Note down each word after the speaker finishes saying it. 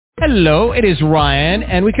Hello, it is Ryan,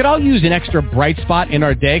 and we could all use an extra bright spot in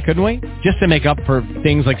our day, couldn't we? Just to make up for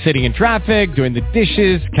things like sitting in traffic, doing the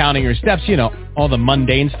dishes, counting your steps, you know, all the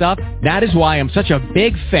mundane stuff. That is why I'm such a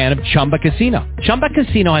big fan of Chumba Casino. Chumba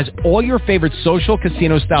Casino has all your favorite social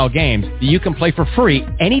casino-style games that you can play for free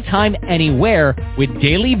anytime, anywhere with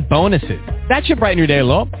daily bonuses. That should brighten your day a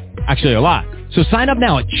little. Actually, a lot. So sign up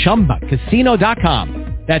now at ChumbaCasino.com.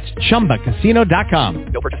 That's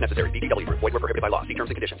ChumbaCasino.com. No purchase necessary. VGW Group. Void where prohibited by law. See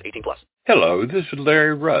terms and conditions. 18+. Hello, this is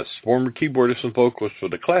Larry Russ, former keyboardist and vocalist for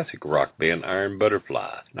the classic rock band Iron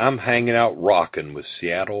Butterfly. I'm hanging out rocking with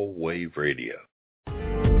Seattle Wave Radio.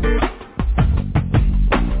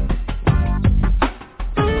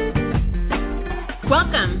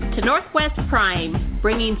 Welcome to Northwest Prime,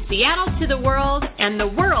 bringing Seattle to the world and the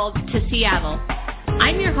world to Seattle.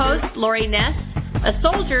 I'm your host, Lori Ness, a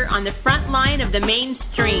soldier on the front line of the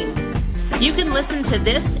mainstream. You can listen to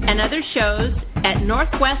this and other shows at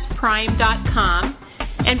northwestprime.com,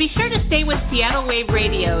 and be sure to stay with Seattle Wave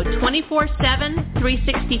Radio 24/7,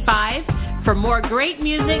 365 for more great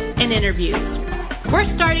music and interviews.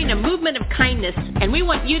 We're starting a movement of kindness, and we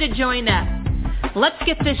want you to join us. Let's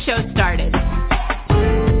get this show started.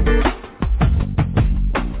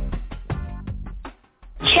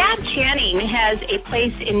 Chad Channing has a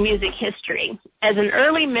place in music history. As an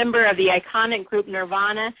early member of the iconic group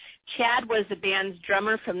Nirvana, Chad was the band's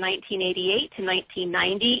drummer from 1988 to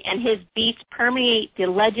 1990, and his beats permeate the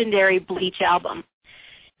legendary Bleach album.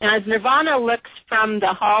 Now, as Nirvana looks from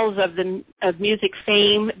the halls of music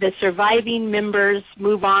fame, the surviving members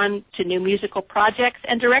move on to new musical projects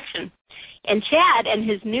and direction. And Chad and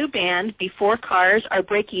his new band, Before Cars, are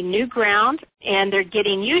breaking new ground, and they're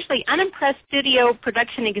getting usually unimpressed studio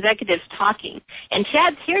production executives talking. And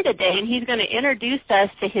Chad's here today, and he's going to introduce us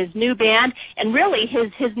to his new band and really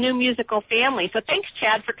his new musical family. So thanks,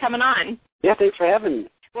 Chad, for coming on. Yeah, thanks for having me.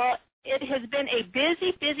 Well, it has been a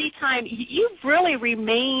busy time. You've really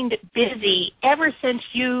remained busy ever since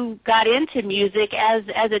you got into music as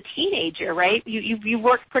a teenager, right? You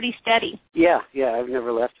worked pretty steady. Yeah, I've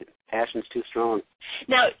never left it. Passion's too strong.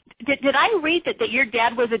 Now, did I read that your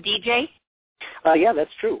dad was a DJ? Yeah,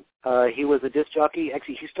 that's true. He was a disc jockey.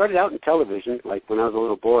 Actually, he started out in television. Like when I was a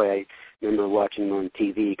little boy, I remember watching him on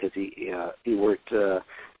TV because he worked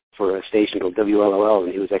for a station called WLOL,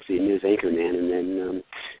 and he was actually a news anchor man. And then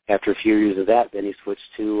after a few years of that, then he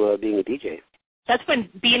switched to being a DJ. That's when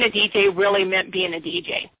being a DJ really meant being a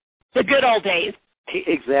DJ. The good old days.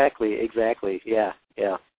 Exactly. Yeah.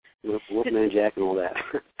 Wolfman Jack and all that.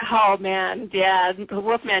 Oh, man, yeah.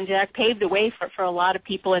 Wolfman Jack paved the way for a lot of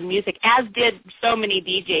people in music, as did so many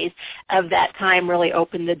DJs of that time, really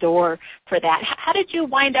opened the door for that. How did you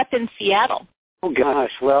wind up in Seattle? Oh,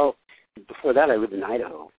 gosh. Well, before that, I lived in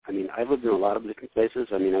Idaho. I mean, I've lived in a lot of different places.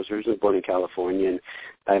 I mean, I was originally born in California, and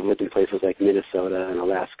I've lived in places like Minnesota and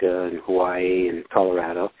Alaska and Hawaii and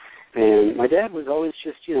Colorado. And my dad was always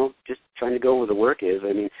just trying to go where the work is.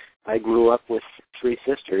 I mean, I grew up with three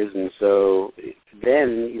sisters, and so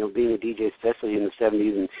then, being a DJ, especially in the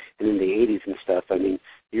 70s and in the 80s and stuff, I mean,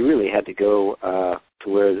 you really had to go to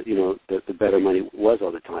where, the better money was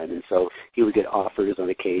all the time. And so he would get offers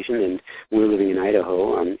on occasion, and we were living in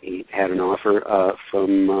Idaho. He had an offer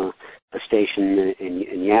from a station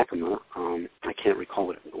in Yakima. I can't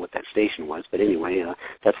recall what that station was, but anyway,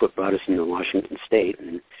 that's what brought us into Washington State.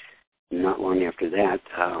 And not long after that,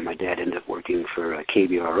 my dad ended up working for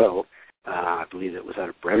KBRO. I believe it was out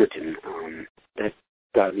of Bremerton. That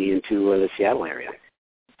got me into the Seattle area.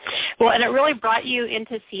 Well, and it really brought you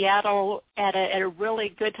into Seattle at a really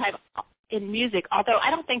good time in music, although I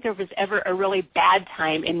don't think there was ever a really bad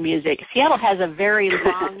time in music. Seattle has a very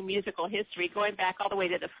long musical history going back all the way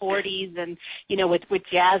to the 40s and, with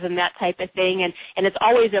jazz and that type of thing. And it's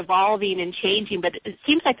always evolving and changing, but it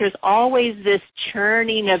seems like there's always this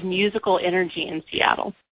churning of musical energy in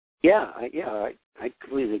Seattle. Yeah, I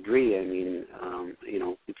completely agree. I mean,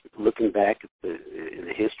 looking back at in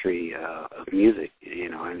the history of music,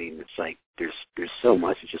 I mean, it's like there's so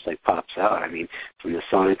much. It just like pops out. I mean, from the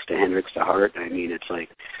Sonics to Hendrix to Hart. I mean, it's like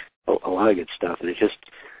a lot of good stuff. And it just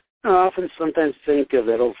I often sometimes think of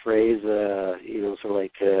that old phrase, sort of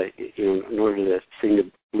like in order to sing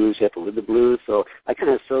the blues, you have to live the blues. So I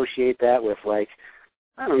kind of associate that with like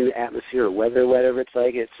I don't know, the atmosphere or weather, whatever.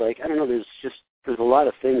 It's like I don't know. There's a lot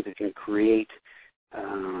of things that can create.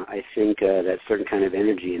 I think that certain kind of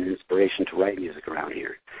energy and inspiration to write music around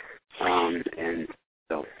here, and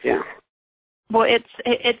so yeah. Well,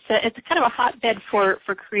 it's kind of a hotbed for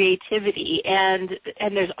creativity, and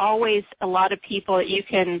there's always a lot of people that you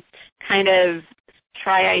can kind of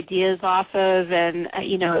try ideas off of, and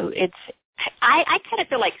I kind of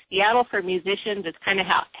feel like Seattle for musicians is kind of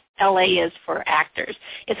LA is for actors.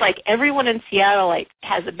 It's like everyone in Seattle like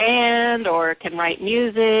has a band or can write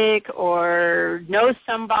music or knows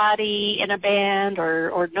somebody in a band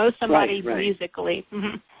or knows somebody musically.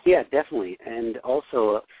 Mm-hmm. Yeah, definitely. And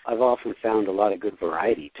also, I've often found a lot of good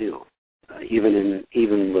variety too. Even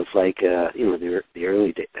with like the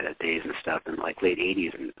early days and stuff, and like late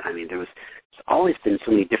 '80s, and I mean, there's always been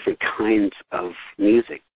so many different kinds of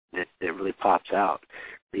music that really pops out.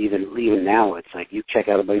 Even now, it's like you check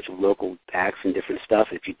out a bunch of local acts and different stuff.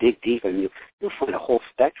 If you dig deep, I mean, you'll find a whole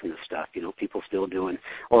spectrum of stuff. People still doing,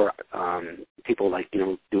 or people like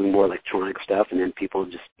doing more electronic stuff, and then people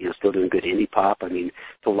just still doing good indie pop. I mean,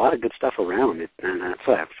 there's a lot of good stuff around, and that's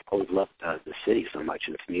why I've always loved the city so much.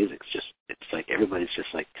 And its music, it's like everybody's just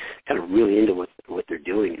like kind of really into what they're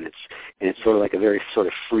doing, and it's sort of like a very sort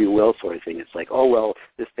of free will sort of thing. It's like, oh well,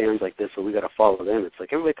 this band's like this, so we got to follow them. It's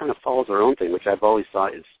like everybody kind of follows their own thing, which I've always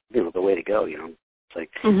thought is the way to go. It's like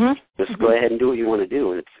just go ahead and do what you want to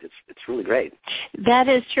do, and it's really great. That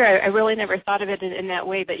is true. I really never thought of it in that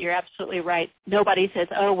way, but you're absolutely right. Nobody says,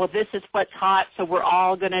 oh, well, this is what's hot, so we're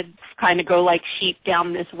all going to kind of go like sheep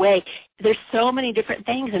down this way. There's so many different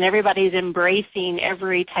things, and everybody's embracing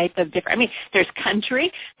every type of different. I mean, there's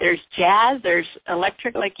country, there's jazz, there's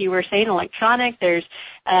electric, like you were saying, electronic, there's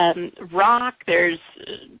rock, there's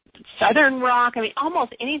southern rock. I mean,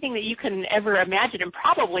 almost anything that you can ever imagine, and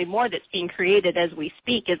probably more that's being created as we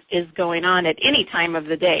speak is going on at any time of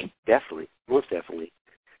the day. Definitely, most definitely.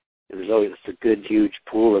 There's always a good, huge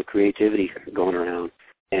pool of creativity going around,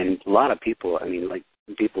 and a lot of people. I mean, like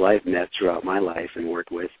people I've met throughout my life and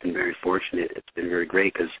worked with, been very fortunate. It's been very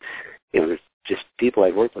great because there's just people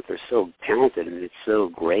I've worked with are so talented, and it's so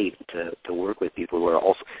great to work with people who are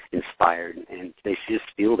also inspired, and they just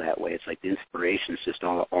feel that way. It's like the inspiration's just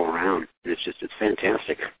all around, and it's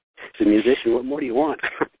fantastic. As a musician, what more do you want?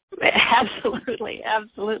 Absolutely,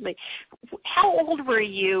 absolutely. How old were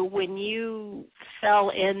you when you fell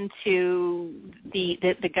into the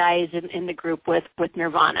guys in the group with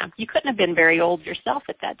Nirvana? You couldn't have been very old yourself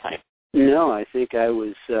at that time. No, I think I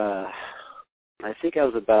was. I think I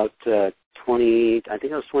was about 20. I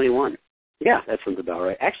think I was 21. Yeah, that sounds about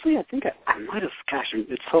right. Actually, I think I might have. Gosh,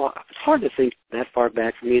 it's hard to think that far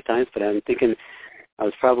back for me at times, but I'm thinking I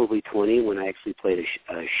was probably 20 when I actually played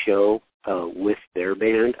a show with their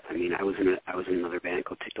band. I mean, I was in another band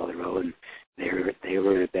called Tick Dolly Row, and they were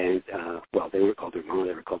in a band. They weren't called Nirvana,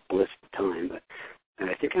 they were called Bliss at the time. But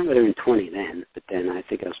I think I might have been 20 then. But then I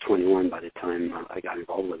think I was 21 by the time I got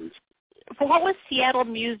involved with them. What was Seattle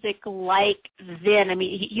music like then? I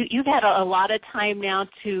mean, you've had a lot of time now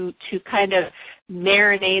to kind of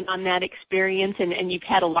marinate on that experience, and you've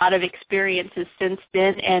had a lot of experiences since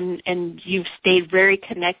then, and you've stayed very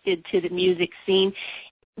connected to the music scene.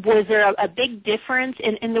 Was there a big difference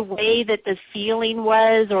in the way that the feeling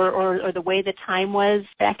was or the way the time was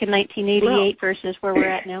back in 1988 versus where we're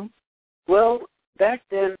at now? Well, back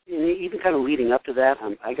then, even kind of leading up to that,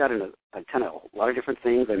 I got into kind of a lot of different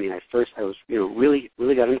things. I mean, I was really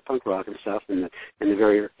got into punk rock and stuff in the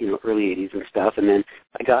very early 80s and stuff, and then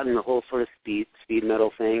I got in the whole sort of speed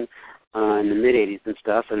metal thing in the mid 80s and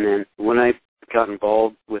stuff, and then when I got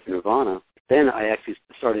involved with Nirvana, then I actually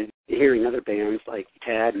started hearing other bands like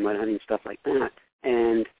Tad and Mudhoney and stuff like that.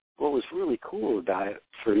 And what was really cool about it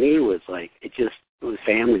for me was like it was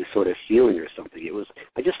family sort of feeling or something.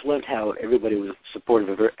 I just loved how everybody was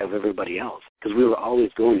supportive of everybody else because we were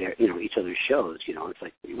always going to each other's shows. It's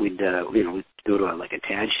like we'd go to like a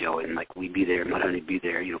Tad show and like we'd be there, Mudhoney'd be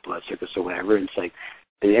there, Blood Circus or whatever. And it's like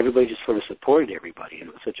and everybody just sort of supported everybody, and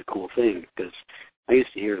it was such a cool thing because I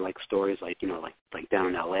used to hear like stories like like down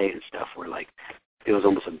in LA and stuff where like it was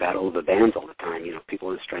almost a battle of the bands all the time. People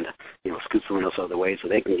were just trying to scoot someone else out of the way so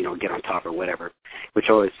they can get on top or whatever. Which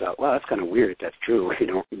I always thought, well, that's kind of weird if that's true,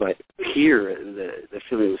 But here the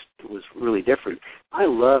feeling was really different. I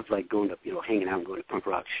loved like going to hanging out and going to punk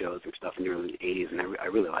rock shows and stuff in the early '80s, and I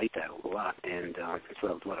really liked that a lot, and so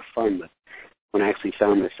that was a lot of fun. But when I actually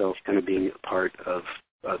found myself kind of being a part of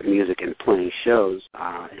music and playing shows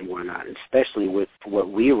and whatnot, especially with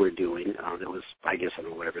what we were doing. That was, I guess, I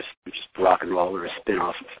don't know, whatever, just rock and roll or a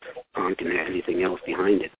spin-off of punk and anything else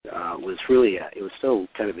behind it. Was really, it was so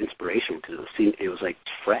kind of inspirational because it was like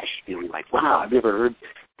fresh, like, wow, I've never heard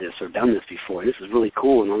this or done this before. This is really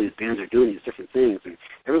cool, and all these bands are doing these different things, and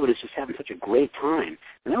everybody's just having such a great time.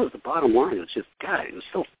 And that was the bottom line. It was just, God, it was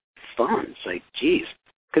so fun. It's like, geez,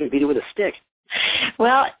 couldn't beat it with a stick.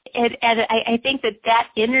 Well, and I think that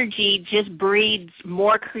energy just breeds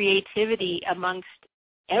more creativity amongst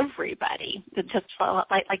everybody. It's just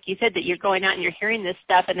like you said, that you're going out and you're hearing this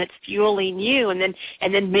stuff, and it's fueling you, and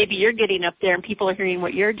then maybe you're getting up there and people are hearing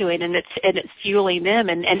what you're doing, and it's fueling them,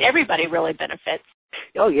 and everybody really benefits.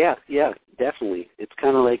 Oh yeah, definitely. It's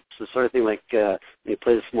kind of like the sort of thing like when you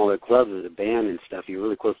play the smaller clubs as a band and stuff. You're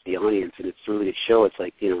really close to the audience, and it's really a show. It's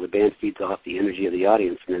like, the band feeds off the energy of the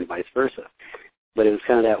audience, and then vice versa. But it was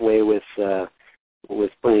kind of that way with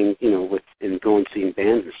playing, and going seeing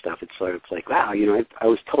bands and stuff. It's like wow, I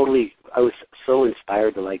was so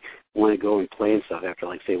inspired to like want to go and play and stuff after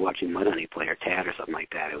like say watching Mudhoney play or Tad or something like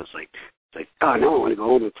that. It was like. It's like, oh no, I want to go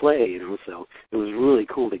home and play, So it was really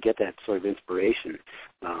cool to get that sort of inspiration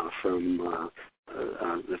from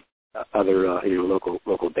the other,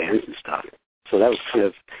 local bands and stuff. So that was kind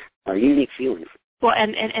of a unique feeling. Well,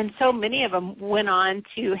 and so many of them went on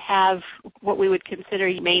to have what we would consider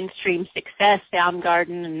mainstream success,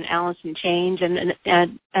 Soundgarden and Alice in Chains, and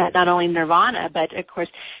not only Nirvana, but of course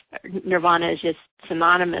Nirvana is just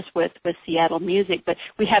synonymous with Seattle music. But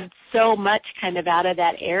we have so much kind of out of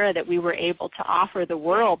that era that we were able to offer the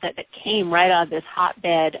world that came right out of this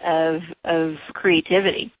hotbed of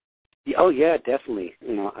creativity. Oh yeah, definitely.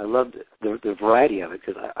 I loved the variety of it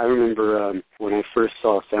because I remember when I first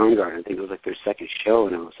saw Soundgarden, I think it was like their second show,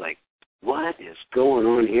 and I was like, "What is going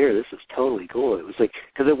on here? This is totally cool." It was like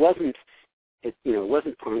because it wasn't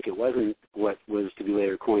punk, it wasn't what was to be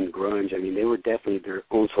later coined grunge. I mean, they were definitely their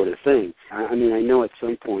own sort of thing. I mean, I know at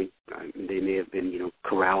some point they may have been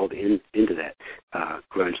corralled into that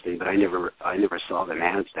grunge thing, but I never saw them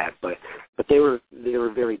as that. But they were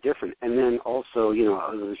very different. And then also,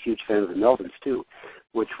 I was a huge fan of the Melvins too,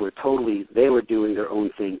 which were they were doing their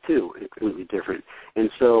own thing too, and completely different.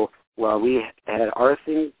 And so while we had our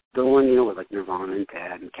thing going, with like Nirvana and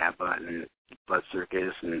Tad and Kappa and Blood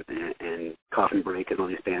Circus and Coffin Break and all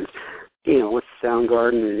these bands, with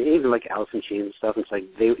Soundgarden and even like Alice in Chains and stuff. It's like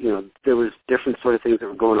there was different sort of things that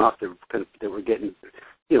were going off that were getting,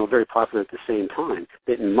 very popular at the same time.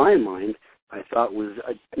 That in my mind I thought was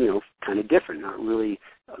kind of different, not really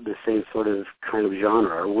the same sort of kind of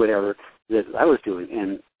genre or whatever that I was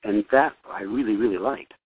doing, and that I really really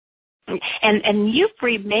liked. And you've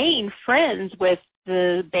remained friends with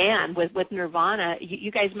the band, with Nirvana.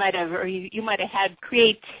 You guys might have, or you might have had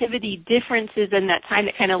creativity differences in that time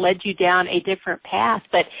that kind of led you down a different path,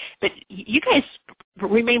 but you guys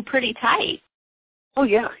remain pretty tight. Oh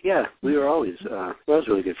yeah, we were always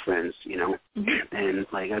really good friends, Mm-hmm. And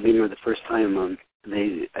like I remember the first time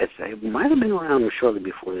it might have been around shortly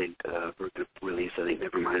before they released, I think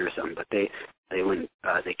Nevermind or something, but they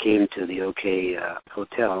came to the OK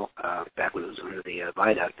Hotel back when it was under the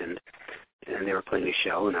viaduct, and they were playing a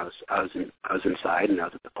show, and I was inside, and I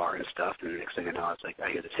was at the bar and stuff, and the next thing I know,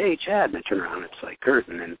 I hear this, "Hey, Chad," and I turn around, and it's like Kurt,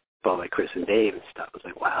 and then followed by Chris and Dave and stuff. I was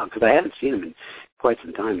like, wow, because I haven't seen them in quite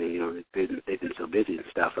some time. They've been so busy and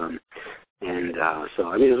stuff. So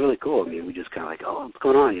I mean, it was really cool. I mean, we just kind of like, oh, what's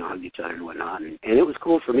going on? Hugged each other and whatnot, and it was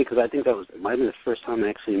cool for me because I think that might have been the first time I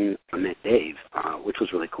actually met Dave, which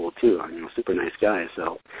was really cool too. I mean, super nice guy.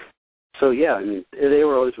 So yeah, I mean, they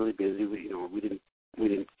were always really busy. We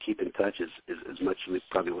didn't keep in touch as much as we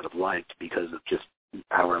probably would have liked because of just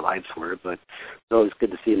how our lives were, but it was always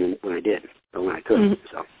good to see them when I did, or when I could. Mm-hmm.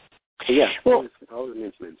 So yeah, well, always an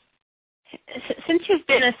influence. Since you've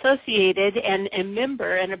been associated and a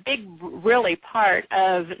member and a big, really part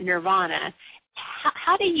of Nirvana,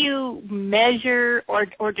 how do you measure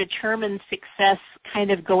or determine success kind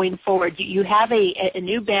of going forward? You have a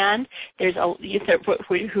new band. There's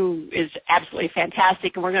who is absolutely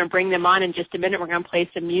fantastic, and we're going to bring them on in just a minute. We're going to play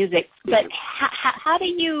some music. But how do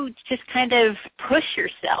you just kind of push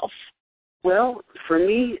yourself? Well, for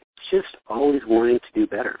me, it's just always wanting to do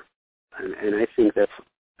better, and I think that's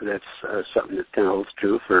something that kind of holds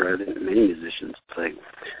true for many musicians. It's like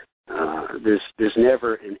there's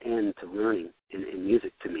never an end to learning in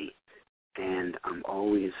music to me, and I'm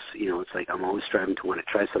always, it's like I'm always striving to want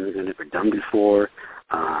to try something I've never done before,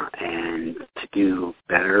 and to do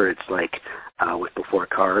better. It's like with Before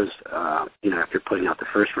Cars, after putting out the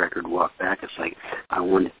first record, Walk Back, it's like I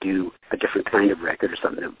wanted to do a different kind of record or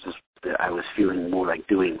something that I was feeling more like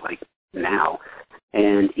doing like now.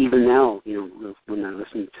 And even now, when I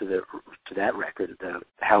listen to that record, the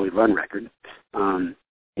How We Run record,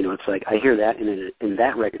 it's like I hear that, and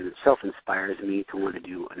that record itself inspires me to want to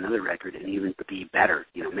do another record and even be better,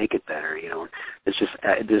 make it better. It's just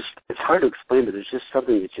it's hard to explain, but there's just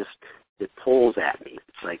something that pulls at me.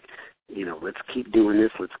 It's like, let's keep doing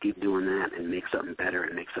this, let's keep doing that, and make something better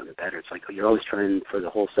and make something better. It's like you're always trying for the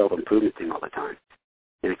whole self-improvement thing all the time,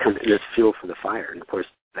 and it comes in this fuel for the fire, and of course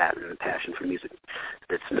that and the passion for music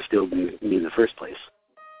that's instilled in me in the first place.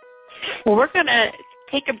 Well, we're going to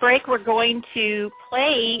take a break. We're going to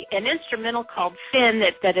play an instrumental called Finn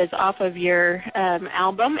that is off of your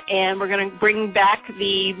album, and we're going to bring back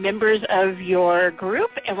the members of your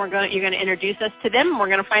group, and you're going to introduce us to them, and we're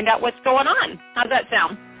going to find out what's going on. How's that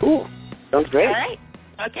sound? Cool. Sounds great. All right.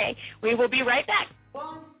 Okay. We will be right back.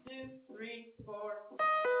 1, 2, 3, 4.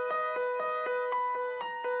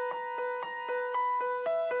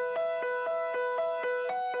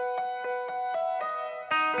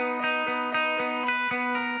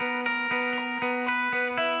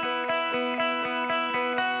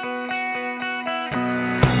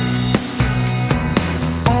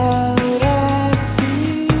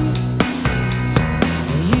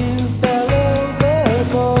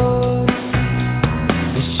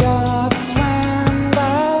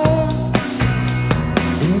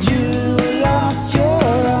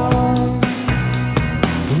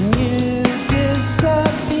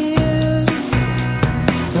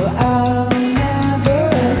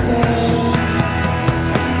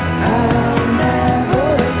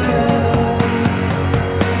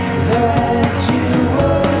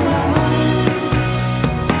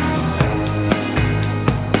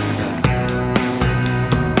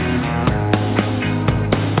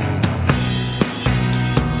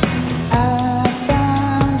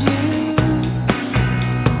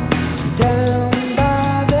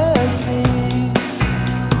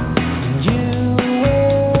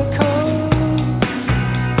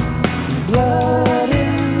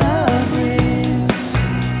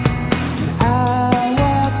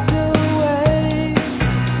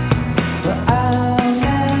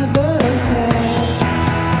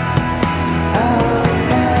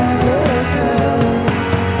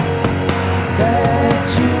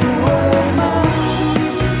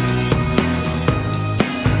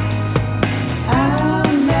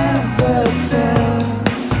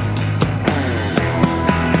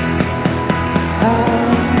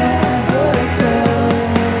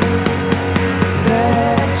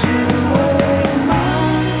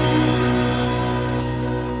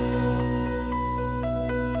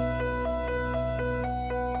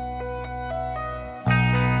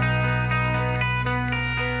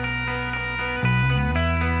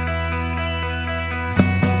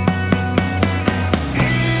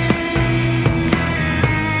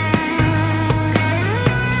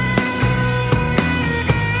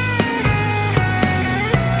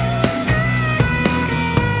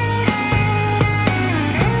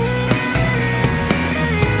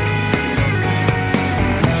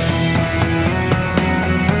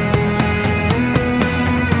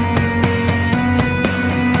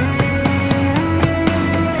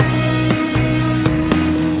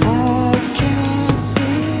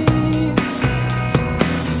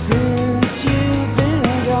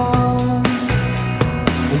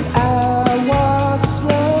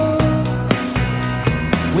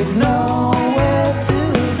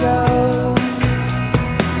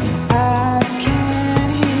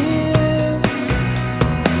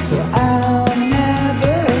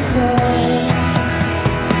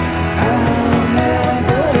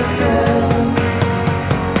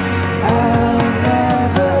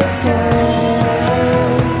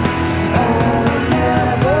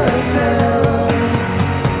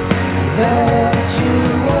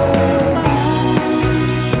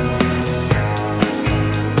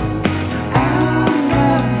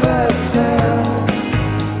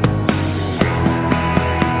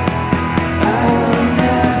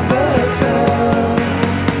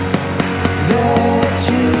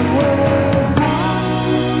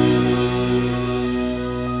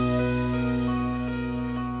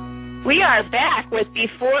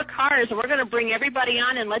 Before Cars, and we're going to bring everybody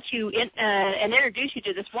on and let you and introduce you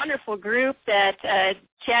to this wonderful group that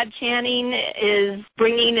Chad Channing is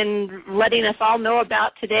bringing and letting us all know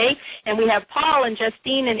about today. And we have Paul and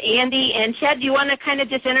Justine and Andy. And Chad, do you want to kind of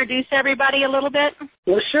just introduce everybody a little bit?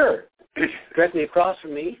 Well, sure. Directly across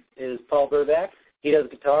from me is Paul Burback. He does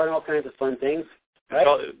guitar and all kinds of fun things. Right?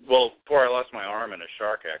 Well, before I lost my arm in a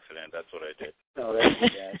shark accident, that's what I did. Oh,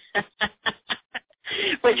 that's bad.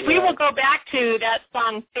 Which we will go back to that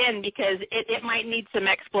song Finn because it might need some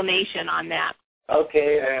explanation on that.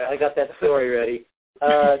 Okay, I got that story ready.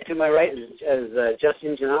 To my right is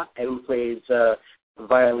Justin Janot, who plays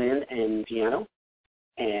violin and piano.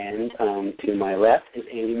 And to my left is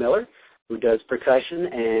Andy Miller, who does percussion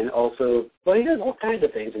and also, well, he does all kinds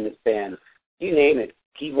of things in this band. You name it,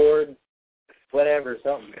 keyboard, whatever,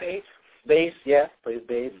 something. Bass, yeah, plays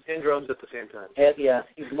bass. And drums at the same time. Yeah,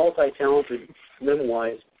 he's multi-talented,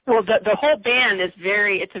 limb-wise. Well, the whole band is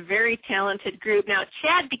it's a very talented group. Now,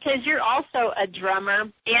 Chad, because you're also a drummer,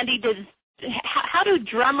 Andy, how do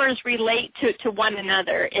drummers relate to one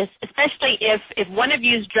another, especially if one of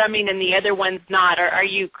you is drumming and the other one's not? Are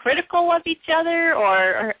you critical of each other,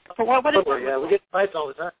 or what is it? Yeah, we get fights all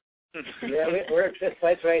the time. Yeah, we're in fist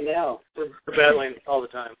fights right now. We're battling all the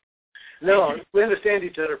time. No, we understand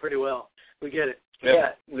each other pretty well. We get it.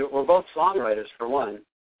 Yeah, we're both songwriters, for one.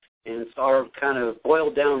 And so our kind of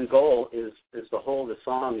boiled down goal is the whole of the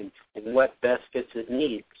song and what best fits its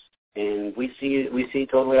needs. And we see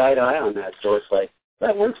totally eye to eye on that. So it's like,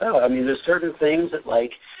 that works out. I mean, there's certain things that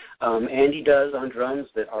like Andy does on drums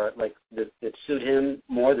that are like that suit him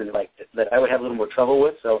more than like that I would have a little more trouble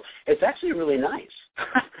with. So it's actually really nice.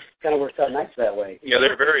 Kind of works out nice that way. Yeah,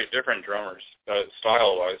 they're very different drummers,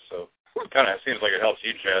 style-wise, so it kind of seems like it helps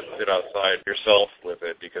you, Chad, sit outside yourself with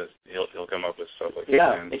it because he'll come up with stuff like that.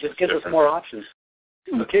 Yeah, it just gives us more options.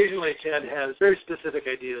 Occasionally, Chad has very specific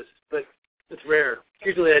ideas, but it's rare.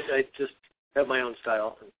 Usually, I just have my own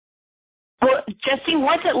style. Well, Justine,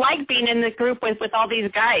 what's it like being in the group with all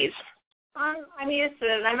these guys? I'm used to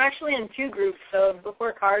it. I'm actually in two groups, so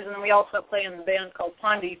Before Cars, and then we also play in a band called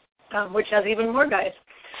Pondy, which has even more guys.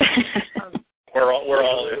 We're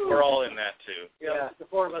all in that too. Yeah, the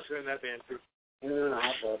four of us are in that band too.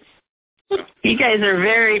 You guys are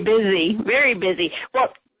very busy, very busy.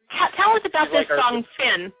 Well, tell us about this song,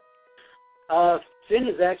 Finn. Finn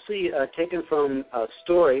is actually taken from a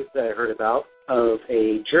story that I heard about of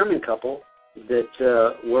a German couple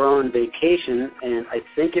that were on vacation, and I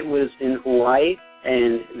think it was in Hawaii,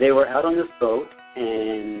 and they were out on this boat,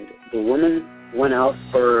 and the woman went out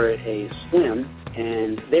for a swim,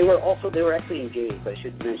 and they were actually engaged, I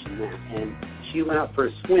should mention that, and she went out for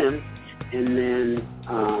a swim, and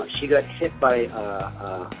then she got hit by,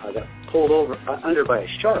 got pulled under by a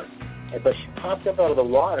shark, but she popped up out of the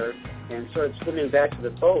water and started swimming back to the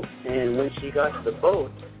boat, and when she got to the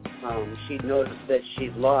boat, she noticed that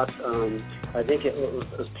she'd lost, I think it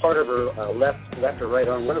was part of her left or right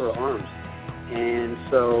arm, one of her arms. And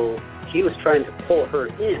so he was trying to pull her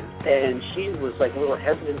in, and she was like a little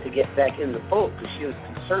hesitant to get back in the boat because she was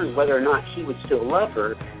concerned whether or not he would still love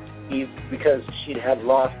her because she'd had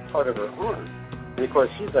lost part of her arm. And of course,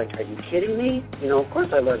 he's like, "Are you kidding me? You know, of course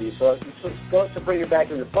I love you." So he goes to bring her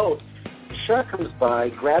back in the boat. The shark comes by,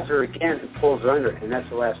 grabs her again, and pulls her under, and that's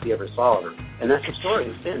the last he ever saw of her. And that's the story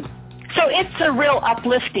of Finn. So it's a real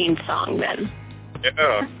uplifting song, then.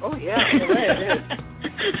 Yeah. Oh, yeah. It is.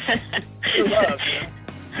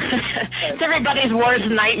 It's everybody's worst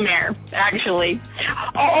nightmare, actually.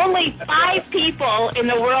 Only 5 people in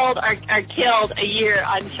the world are killed a year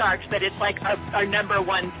on sharks, but it's like our number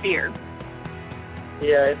one fear.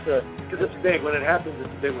 Yeah, because it's big. When it happens,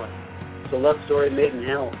 it's a big one. It's a love story made in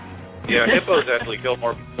hell. Yeah, hippos actually kill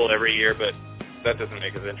more people every year, but that doesn't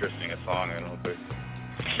make as interesting a song, I don't think.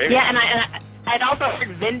 Maybe. Yeah, and I'd also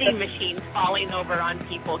heard vending machines falling over on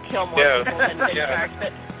people kill more people than sharks.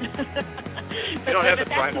 But you don't have the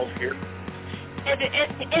primal fear.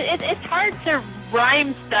 It's hard to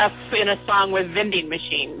rhyme stuff in a song with vending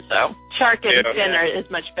machines, so shark and Finn is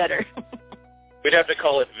much better. We'd have to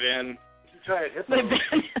call it Vin. Try it,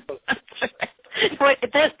 hippo.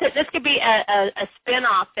 This could be a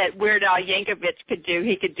spin-off that Weird Al Yankovic could do.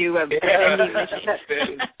 He could do a vending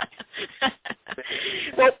machine.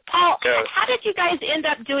 Well, Paul, how did you guys end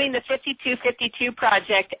up doing the 5252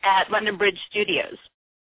 project at London Bridge Studios?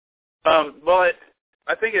 Well,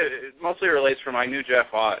 I think it mostly relates from I knew Jeff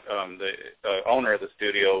Ott, the owner of the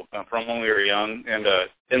studio, from when we were young. And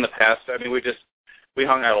in the past, I mean, we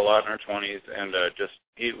hung out a lot in our 20s, and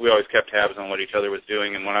we always kept tabs on what each other was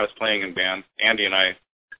doing. And when I was playing in bands, Andy and I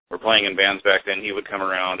were playing in bands back then, he would come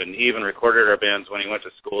around, and he even recorded our bands when he went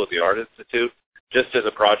to school at the Art Institute, just as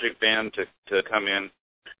a project band to come in.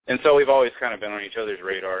 And so we've always kind of been on each other's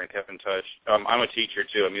radar and kept in touch. I'm a teacher,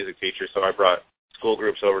 too, a music teacher, so I brought school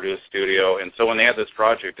groups over to his studio. And so when they had this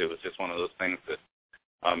project, it was just one of those things that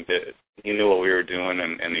he knew what we were doing,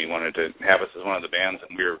 and he wanted to have us as one of the bands,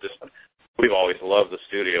 and we've always loved the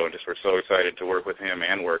studio and just were so excited to work with him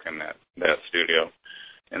and work in that studio.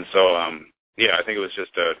 And so, I think it was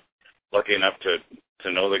just lucky enough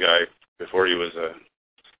to know the guy before he was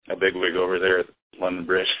a bigwig over there at London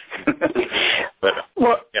Bridge. But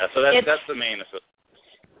so that's the main.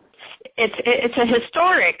 It's a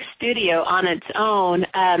historic studio on its own,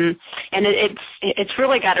 and it's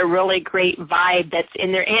really got a really great vibe that's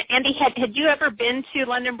in there. Andy, had you ever been to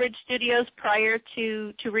London Bridge Studios prior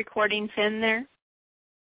to recording Finn there?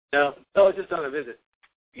 No, just on a visit.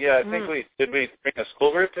 Yeah, I think we bring a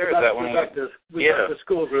school group there? Is that when we got the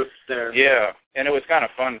school group there. Yeah, and it was kind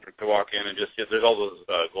of fun to walk in and just there's all those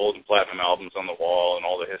gold and platinum albums on the wall and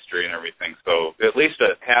all the history and everything. So at least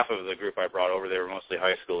half of the group I brought over, they were mostly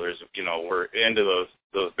high schoolers. Were into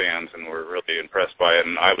those bands and were really impressed by it.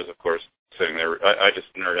 And I was, of course, sitting there. I just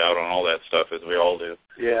nerd out on all that stuff as we all do.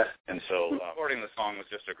 Yeah. And so recording the song was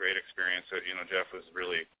just a great experience. Jeff was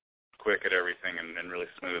really quick at everything and really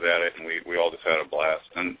smooth at it, and we all just had a blast.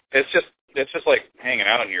 And it's just like hanging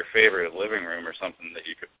out in your favorite living room or something that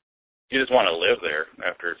you just want to live there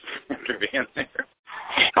after being there.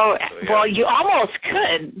 Oh, so, yeah. Well, you almost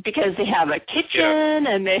could because they have a kitchen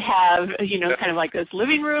and they have kind of like this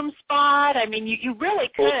living room spot. I mean, you really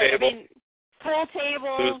could. Pool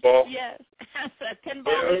table. Foosball. Yes. A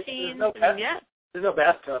pinball machine. There's no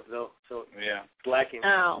bathtub though, so yeah, it's lacking.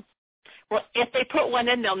 Oh. Well, if they put one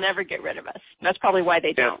in, they'll never get rid of us. That's probably why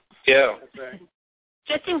they don't. Yeah. That's right.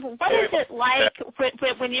 Jesse, what is it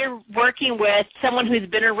like when you're working with someone who's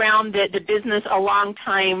been around the business a long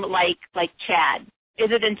time, like Chad? Is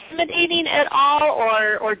it intimidating at all,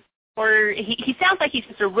 or he sounds like he's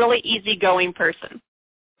just a really easygoing person?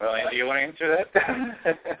 Well, Andy, you want to answer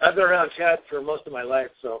that? I've been around Chad for most of my life,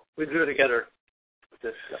 so we grew together with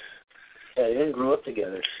this stuff. Yeah, they didn't grow up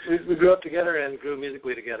together. We grew up together and grew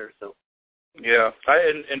musically together, so. Yeah,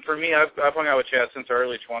 and for me, I've hung out with Chad since our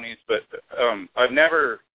early 20s, but I've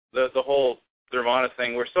never the whole Nirvana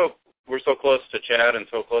thing. We're so close to Chad and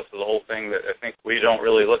so close to the whole thing that I think we don't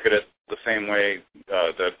really look at it the same way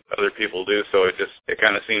that other people do. So it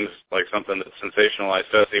kind of seems like something that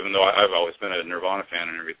sensationalized us, even though I've always been a Nirvana fan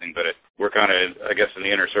and everything. But we're kind of, I guess, in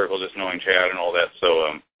the inner circle, just knowing Chad and all that.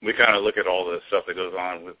 So we kind of look at all the stuff that goes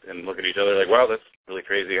on and look at each other like, wow, that's really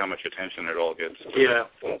crazy how much attention it all gets. Yeah,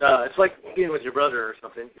 it's like being with your brother or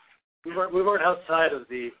something. We weren't outside of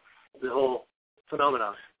the whole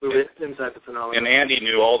phenomenon. We were inside the phenomenon. And Andy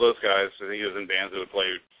knew all those guys. So he was in bands that would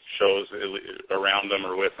play shows around them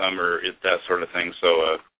or with them or that sort of thing.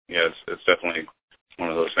 So, it's definitely one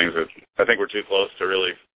of those things that I think we're too close to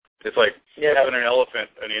really. It's like having an elephant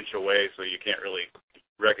an inch away, so you can't really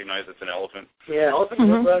recognize it's an elephant. Yeah, elephants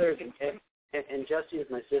are brothers, and Justy is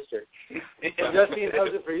my sister. Justy, how's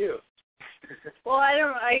it for you? Well,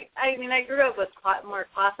 I mean, I grew up with more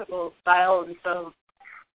classical style, and so.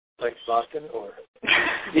 Like Boston or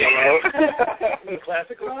Hello?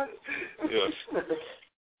 Classic rock? Yes.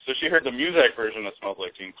 So she heard the music version of Smells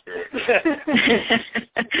Like Teen Spirit.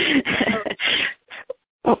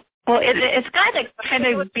 Well, it's got to kind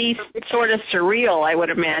of be sort of surreal, I would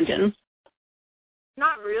imagine.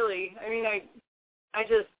 Not really. I mean, I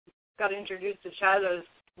just got introduced to Chad as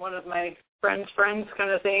one of my friends' friends kind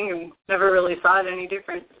of thing and never really saw it any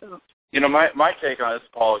different. So. My take on it is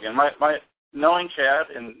Paul again. My knowing Chad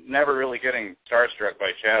and never really getting starstruck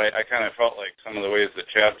by Chad, I kind of felt like some of the ways that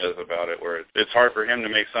Chad does about it, where it's hard for him to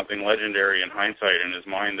make something legendary in hindsight in his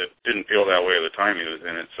mind that didn't feel that way at the time he was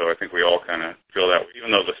in it. So I think we all kind of feel that way,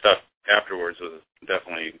 even though the stuff afterwards was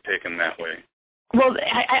definitely taken that way. Well,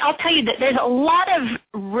 I'll tell you that there's a lot of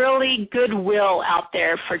really goodwill out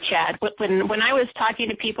there for Chad. When I was talking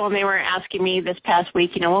to people and they were asking me this past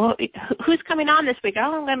week, well, who's coming on this week?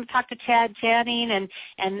 Oh, I'm going to talk to Chad Channing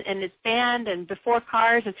and his band and Before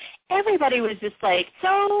Cars. And everybody was just like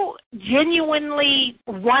so genuinely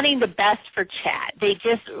wanting the best for Chad. They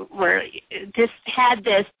just had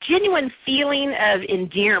this genuine feeling of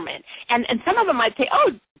endearment. And some of them I'd say,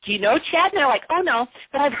 oh, do you know Chad? And they're like, oh, no,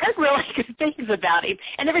 but I've heard really good things about him.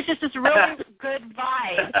 And there was just this really good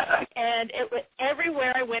vibe. And it was,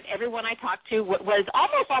 everywhere I went, everyone I talked to was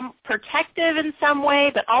almost protective in some way,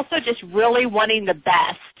 but also just really wanting the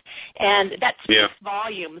best. And that speaks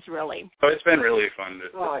volumes, really. Oh, it's been really fun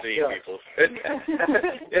to see people. It's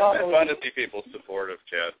been fun to see people's support of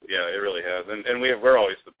Chad. Yeah, it really has. And we're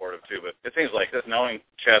always supportive, too. But it seems like just knowing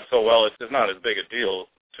Chad so well, it's not as big a deal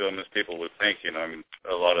to him as people would think. I mean,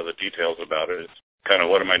 a lot of the details about it is kind of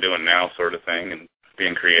what am I doing now sort of thing, and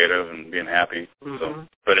being creative and being happy. Mm-hmm. So,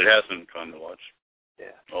 but it has been fun to watch.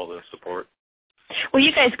 Yeah, all the support. Well,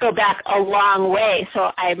 you guys go back a long way,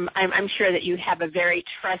 so I'm sure that you have a very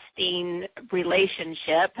trusting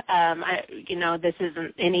relationship. This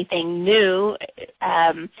isn't anything new,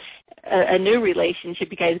 a new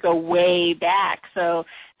relationship. You guys go way back, so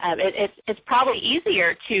it's probably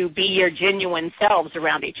easier to be your genuine selves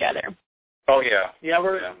around each other. Oh yeah,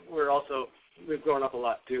 we've grown up a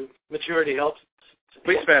lot too. Maturity helps.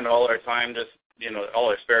 We spend all our time all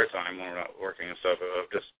our spare time when we're not working and stuff,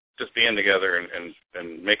 just being together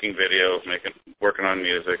and making videos, working on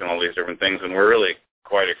music and all these different things, and we're really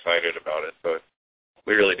quite excited about it. So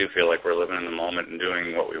we really do feel like we're living in the moment and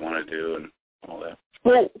doing what we want to do and all that.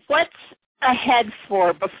 Well, what's ahead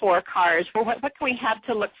for Before Cars? Well, what can we have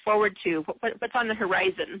to look forward to? What's on the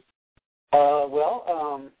horizon?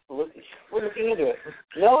 We're looking into it.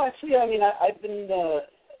 No, actually, I mean, I've been,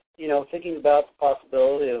 thinking about the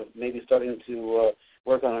possibility of maybe starting to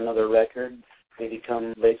work on another record, maybe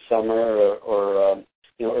come late summer or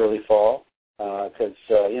early fall, because,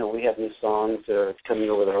 we have new songs that are coming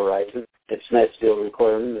over the horizon. It's nice to be able to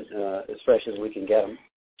record them as fresh as we can get them.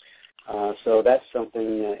 So that's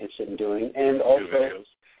something interested in doing. And also,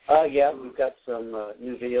 we've got some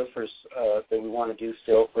new videos that we want to do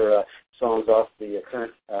still for songs off the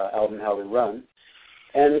current album, How We Run.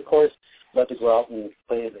 And, of course, love to go out and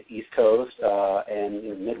play the East Coast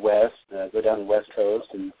and Midwest, go down the West Coast.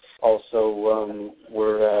 And also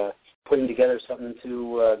we're putting together something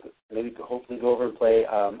to maybe hopefully go over and play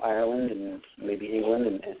Ireland and maybe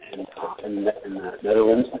England and the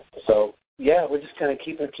Netherlands. So, yeah, we're just kind of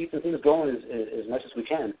keeping things going as much as we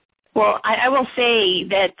can. Well, I will say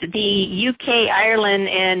that the UK, Ireland,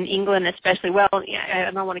 and England especially, I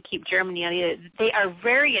don't want to keep Germany out either, they are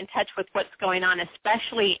very in touch with what's going on,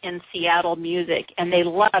 especially in Seattle music, and they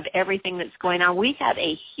love everything that's going on. We have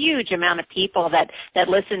a huge amount of people that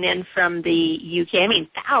listen in from the UK. I mean,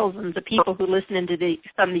 thousands of people who listen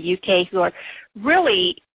from the UK who are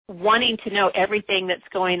really wanting to know everything that's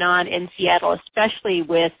going on in Seattle, especially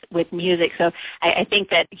with music. So I think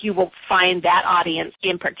that you will find that audience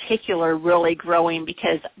in particular really growing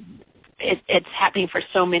because it's happening for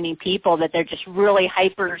so many people that they're just really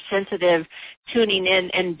hypersensitive tuning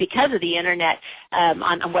in. And because of the Internet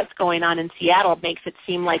on what's going on in Seattle, it makes it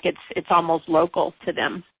seem like it's almost local to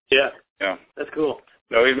them. Yeah, that's cool.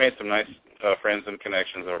 No, we've made some nice friends and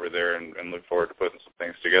connections over there and look forward to putting some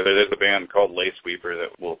things together. There's a band called Lace Weeper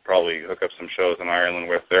that will probably hook up some shows in Ireland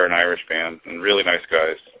with. They're an Irish band and really nice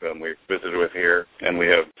guys we've visited with here, and we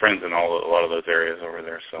have friends in a lot of those areas over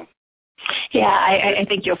there. So, yeah, I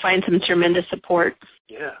think you'll find some tremendous support.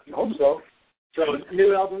 Yeah, I hope so. So,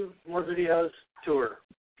 new album, more videos, tour.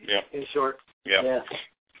 Yeah. In short. Yeah.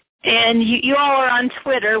 And you all are on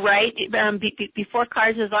Twitter, right? Before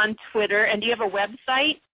Cars is on Twitter. And do you have a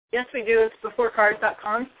website? Yes, we do. It's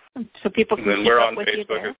beforecars.com. So people can keep up with you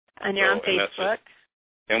there. And you're on Facebook.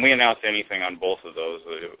 And we announce anything on both of those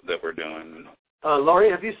that we're doing.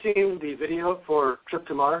 Laurie, have you seen the video for Trip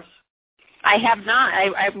to Mars? I have not.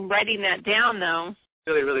 I'm writing that down, though.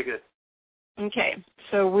 Really, really good. Okay.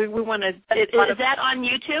 So we want to... Is that on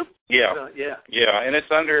YouTube? Yeah. Yeah, and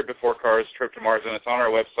it's under Before Cars, Trip to Mars, and it's on our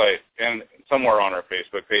website and somewhere on our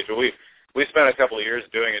Facebook page. But we spent a couple of years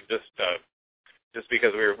doing it just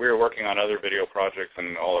because we were working on other video projects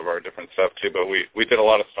and all of our different stuff too, but we did a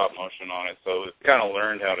lot of stop motion on it, so we kind of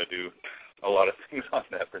learned how to do a lot of things on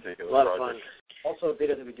that particular project. A lot of fun. Also a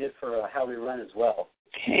video that we did for How We Run as well.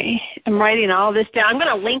 Okay, I'm writing all this down. I'm going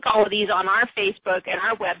to link all of these on our Facebook and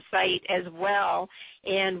our website as well,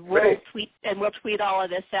 and we'll tweet all of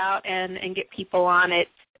this out and get people on it.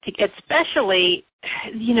 Especially,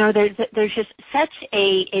 there's just such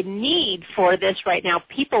a need for this right now.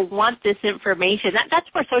 People want this information. That's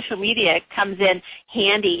where social media comes in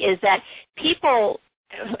handy, is that people,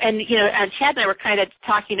 and Chad and I were kind of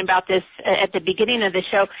talking about this at the beginning of the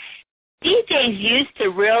show, DJs used to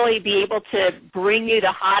really be able to bring you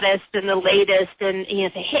the hottest and the latest, and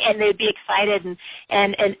say, hey, and they'd be excited,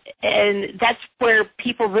 and that's where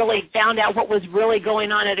people really found out what was really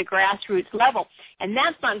going on at a grassroots level, and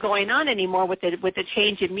that's not going on anymore with the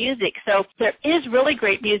change in music. So there is really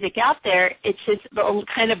great music out there. It's just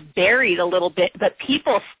kind of buried a little bit, but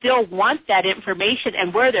people still want that information,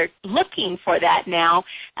 and where they're looking for that now,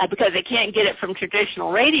 because they can't get it from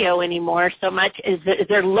traditional radio anymore so much, is that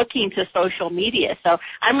they're looking to social media. So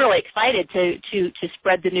I'm really excited to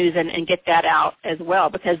spread the news and get that out as well,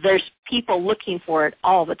 because there's people looking for it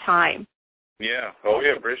all the time. Yeah. Oh, we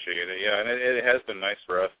appreciate it. Yeah, and it has been nice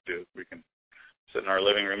for us too. We can sit in our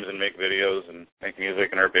living rooms and make videos and make music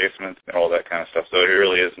in our basements and all that kind of stuff. So it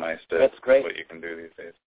really is nice to That's great. What you can do these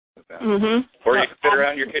days. Mm-hmm. Or you can sit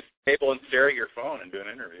around your kitchen table and stare at your phone and do an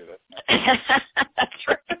interview. That's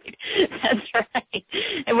right. That's right.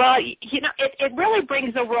 Well, it really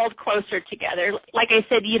brings the world closer together. Like I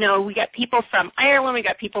said, we got people from Ireland, we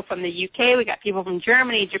got people from the UK, we got people from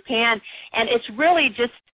Germany, Japan, and it's really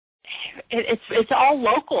just it's all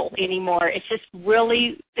local anymore. It's just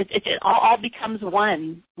really it all becomes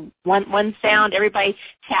one sound. Everybody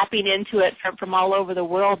tapping into it from all over the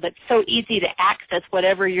world. But it's so easy to access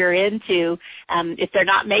whatever you're into. If they're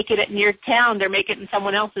not making it in your town, they're making it in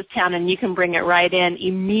someone else's town, and you can bring it right in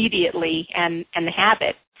immediately and have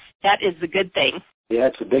it. That is the good thing. Yeah,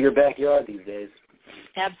 it's a bigger backyard these days.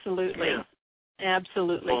 Absolutely. Yeah.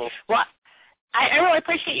 Absolutely. Well, I really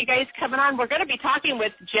appreciate you guys coming on. We're going to be talking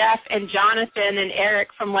with Jeff and Jonathan and Eric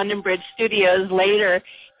from London Bridge Studios later,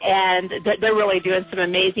 and they're really doing some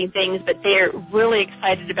amazing things, but they're really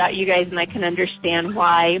excited about you guys, and I can understand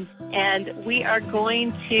why. And we are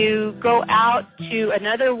going to go out to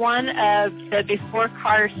another one of the Before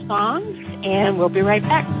Cars songs, and we'll be right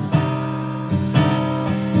back.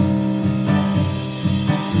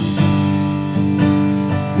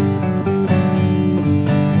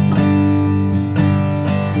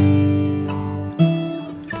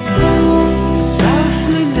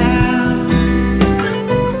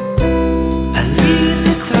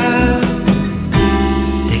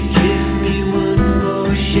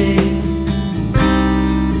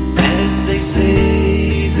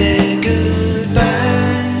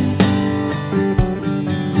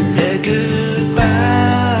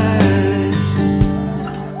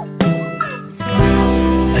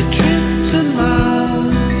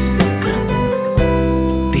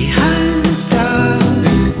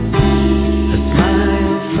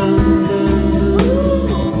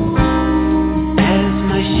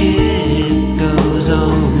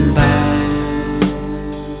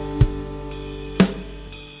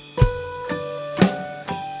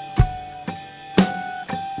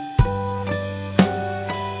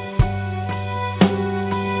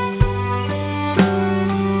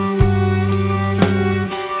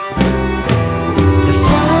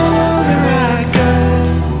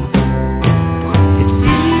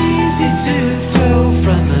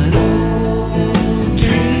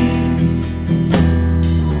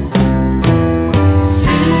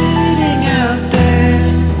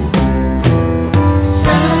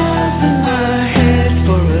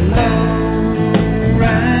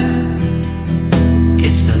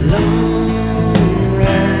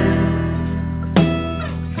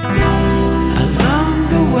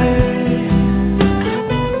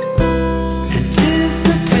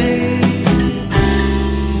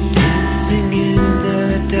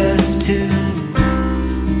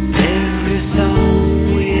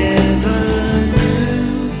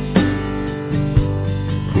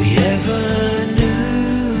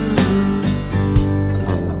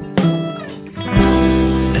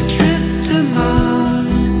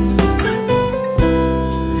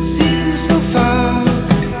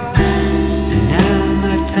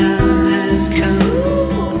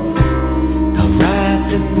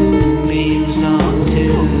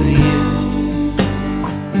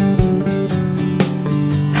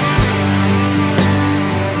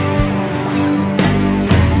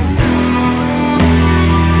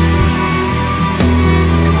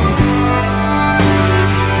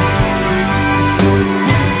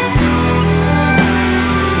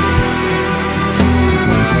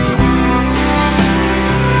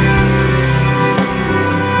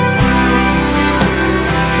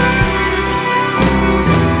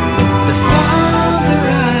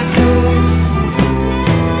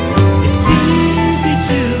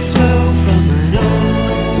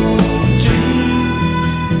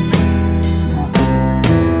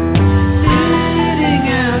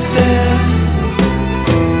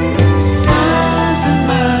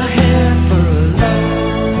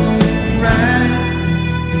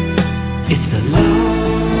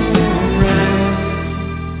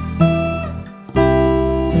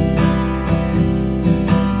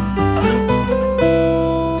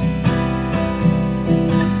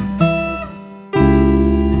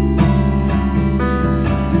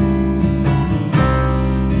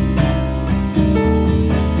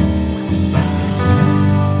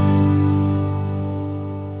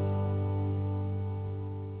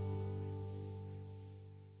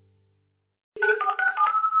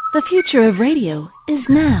 The future of radio is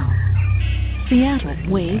now. Seattle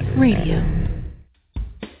Wave Radio.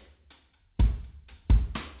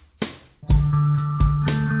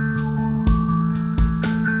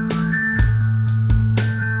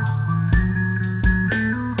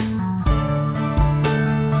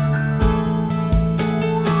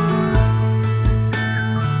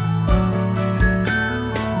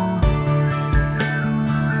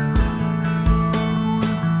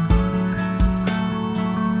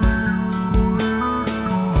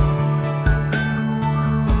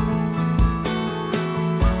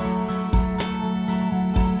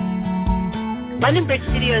 London Bridge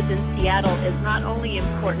Studios in Seattle is not only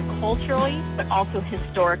important culturally, but also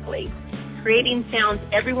historically, creating sounds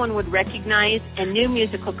everyone would recognize, and new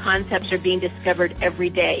musical concepts are being discovered every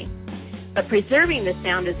day. But preserving the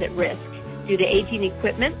sound is at risk due to aging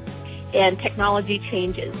equipment and technology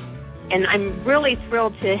changes. And I'm really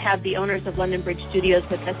thrilled to have the owners of London Bridge Studios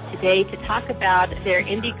with us today to talk about their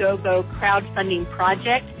Indiegogo crowdfunding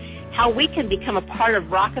project how we can become a part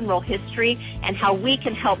of rock and roll history and how we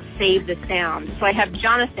can help save the sound. So I have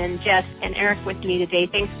Jonathan, Jess, and Eric with me today.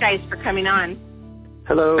 Thanks, guys, for coming on.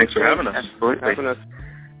 Hello. Thanks for having us. Absolutely.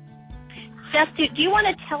 Jess, do you want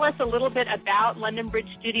to tell us a little bit about London Bridge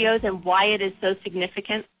Studios and why it is so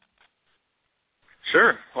significant?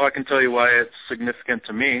 Sure. Well, I can tell you why it's significant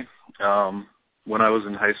to me. When I was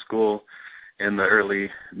in high school in the early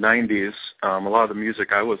 90s, a lot of the music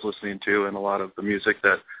I was listening to and a lot of the music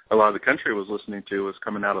that a lot of the country was listening to was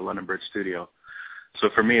coming out of London Bridge Studio. So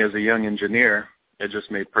for me as a young engineer, it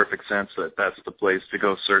just made perfect sense that that's the place to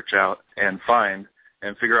go search out and find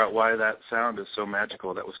and figure out why that sound is so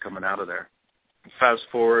magical that was coming out of there. Fast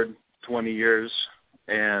forward 20 years,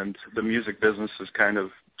 and the music business has kind of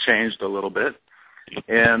changed a little bit,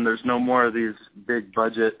 and there's no more of these big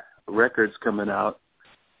budget records coming out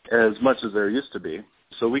as much as there used to be.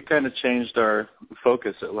 So we kind of changed our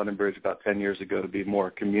focus at London Bridge about 10 years ago to be more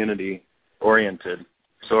community-oriented.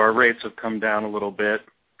 So our rates have come down a little bit,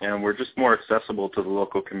 and we're just more accessible to the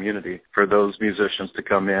local community for those musicians to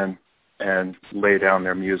come in and lay down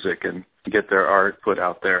their music and get their art put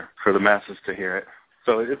out there for the masses to hear it.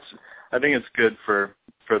 So I think it's good for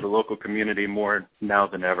the local community more now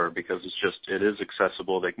than ever because it is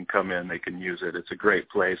accessible. They can come in, they can use it. It's a great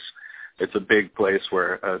place. It's a big place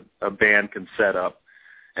where a band can set up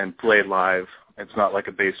and play live. It's not like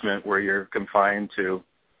a basement where you're confined to,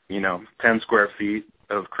 10 square feet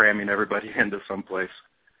of cramming everybody into someplace.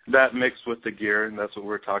 That mixed with the gear, and that's what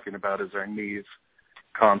we're talking about is our Neve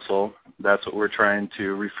console. That's what we're trying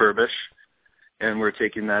to refurbish, and we're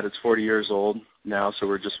taking that. It's 40 years old now, so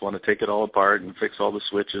we just want to take it all apart and fix all the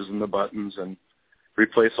switches and the buttons and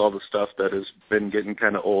replace all the stuff that has been getting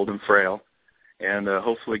kind of old and frail, and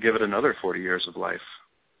hopefully give it another 40 years of life.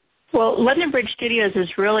 Well, London Bridge Studios is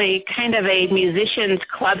really kind of a musician's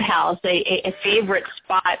clubhouse, a favorite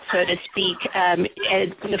spot, so to speak,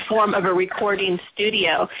 in the form of a recording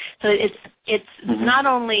studio. So it's not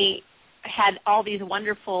only had all these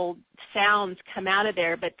wonderful sounds come out of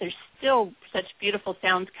there, but there's still such beautiful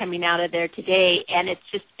sounds coming out of there today, and it's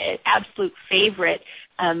just an absolute favorite.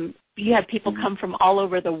 You have people come from all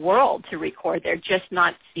over the world to record there, just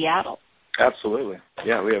not Seattle. Absolutely.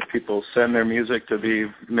 Yeah, we have people send their music to be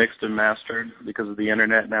mixed and mastered because of the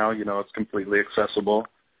Internet now. It's completely accessible.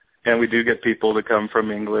 And we do get people to come from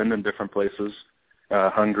England and different places,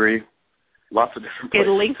 Hungary, lots of different places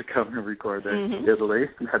Italy. to come and record there. Italy,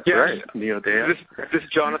 that's right. Neo-Dea. This is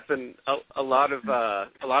Jonathan. A lot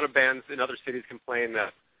of bands in other cities complain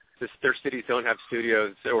that their cities don't have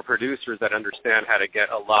studios or producers that understand how to get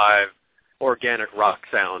a live, organic rock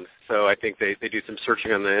sound. So I think they do some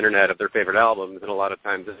searching on the Internet of their favorite albums, and a lot of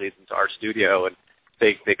times it leads them to our studio, and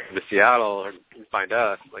they come to Seattle and find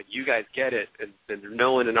us. Like, you guys get it, and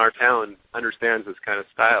no one in our town understands this kind of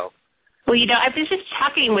style. Well, I was just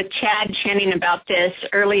talking with Chad Channing about this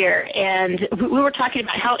earlier, and we were talking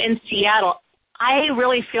about how in Seattle, I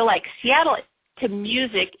really feel like Seattle to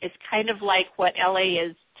music is kind of like what LA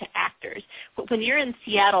is to actors. But when you're in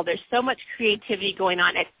Seattle, there's so much creativity going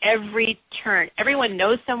on at every turn. Everyone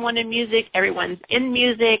knows someone in music. Everyone's in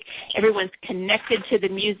music. Everyone's connected to the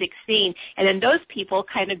music scene. And then those people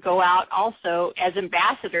kind of go out also as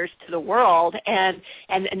ambassadors to the world, and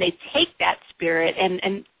they take that spirit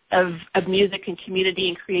and of music and community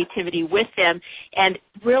and creativity with them. And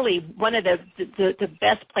really one of the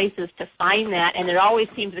best places to find that, and it always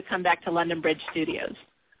seems to come back to London Bridge Studios.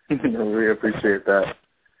 We appreciate that.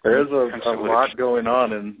 There is a lot going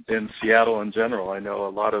on in Seattle in general. I know a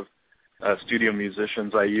lot of studio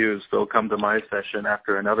musicians I use, they'll come to my session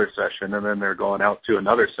after another session, and then they're going out to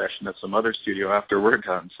another session at some other studio after we're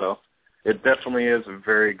done. So it definitely is a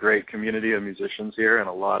very great community of musicians here and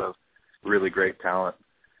a lot of really great talent.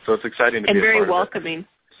 So it's exciting to be a part of it. And very welcoming.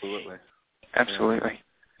 Absolutely.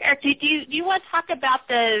 Eric, do you want to talk about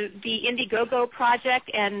the Indiegogo project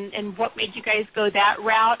and what made you guys go that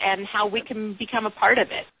route and how we can become a part of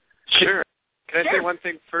it? Sure. Can I say one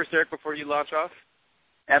thing first, Eric, before you launch off?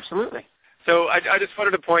 Absolutely. So I just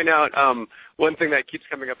wanted to point out one thing that keeps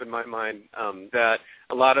coming up in my mind, that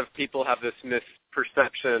a lot of people have this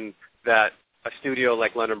misperception that a studio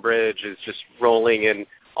like London Bridge is just rolling in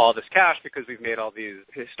all this cash because we've made all these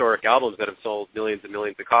historic albums that have sold millions and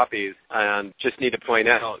millions of copies. And just need to point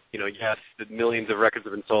out, yes, the millions of records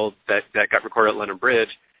have been sold that got recorded at London Bridge,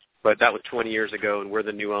 but that was 20 years ago, and we're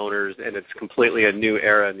the new owners, and it's completely a new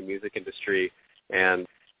era in the music industry. And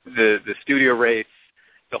the studio rates,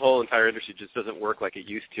 the whole entire industry just doesn't work like it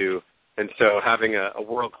used to. And so having a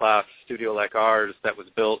world-class studio like ours that was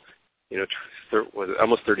built,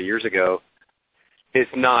 almost 30 years ago, it's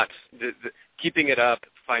not keeping it up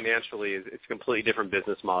financially, it's a completely different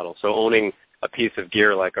business model. So owning a piece of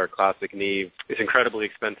gear like our classic Neve is incredibly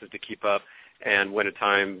expensive to keep up. And when a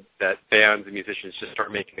time that bands and musicians just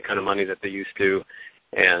start making the kind of money that they used to,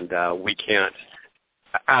 and we can't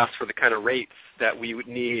ask for the kind of rates that we would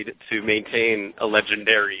need to maintain a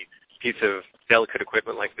legendary piece of delicate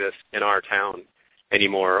equipment like this in our town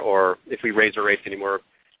anymore, or if we raise our rates anymore,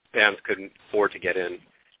 bands couldn't afford to get in.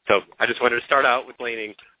 So I just wanted to start out with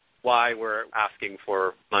explaining why we're asking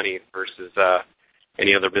for money versus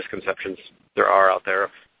any other misconceptions there are out there of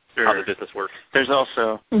how the business works. There's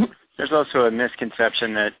also a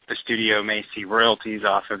misconception that the studio may see royalties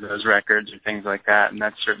off of those records or things like that, and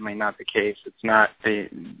that's certainly not the case. It's not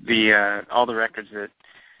all the records that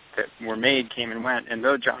were made came and went, and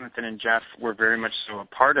though Jonathan and Jeff were very much so a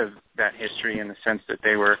part of that history in the sense that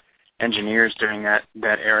they were engineers during that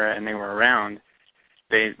era and they were around,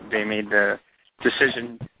 they made the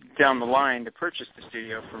decision down the line to purchase the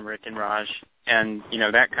studio from Rick and Raj, and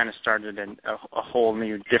that kind of started in a whole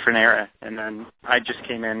new different era. And then I just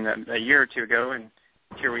came in a year or two ago, and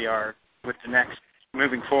here we are with the next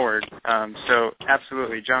moving forward. So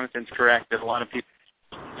absolutely, Jonathan's correct that a lot of people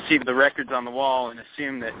see the records on the wall and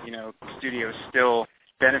assume that the studio is still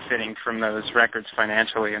benefiting from those records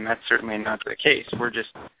financially, and that's certainly not the case.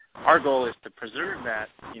 Our goal is to preserve that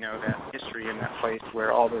that history in that place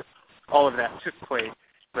where all of that took place,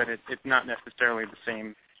 but it's not necessarily the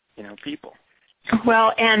same people.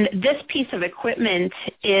 Well, and this piece of equipment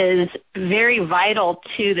is very vital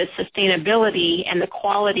to the sustainability and the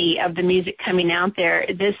quality of the music coming out there.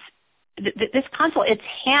 This console, it's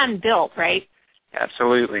hand built, right?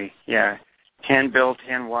 Absolutely, yeah. Hand built,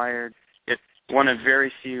 hand wired. It's one of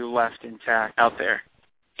very few left intact out there.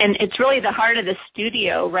 And it's really the heart of the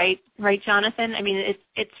studio, right, Jonathan? I mean,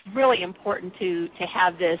 it's really important to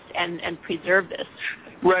have this and preserve this.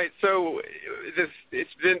 Right. So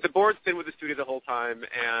the board's been with the studio the whole time,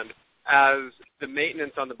 and as the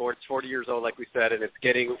maintenance on the board is 40 years old, like we said, and it's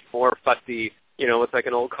getting more fussy. It's like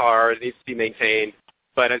an old car; it needs to be maintained.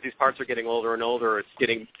 But as these parts are getting older and older, it's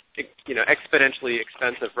getting exponentially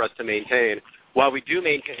expensive for us to maintain. While we do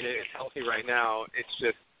maintain it, it's healthy right now. It's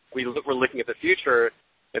just we're looking at the future.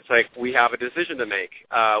 It's like we have a decision to make.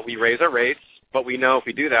 We raise our rates, but we know if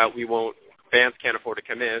we do that, bands can't afford to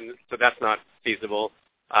come in, so that's not feasible.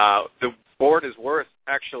 The board is worth,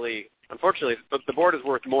 unfortunately, the board is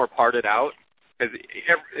worth more parted out, because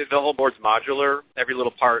the whole board's modular. Every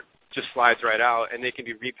little part just slides right out, and they can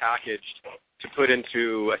be repackaged to put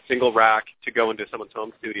into a single rack to go into someone's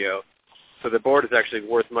home studio. So the board is actually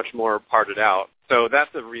worth much more parted out. So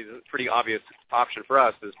that's a pretty obvious option for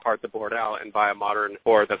us, is part the board out and buy a modern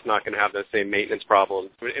board that's not going to have the same maintenance problems.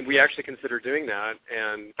 And we actually considered doing that.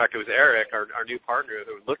 And in fact, it was Eric, our new partner,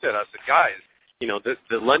 who looked at us and said, guys,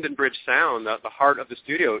 the London Bridge sound, the heart of the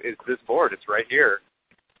studio is this board. It's right here.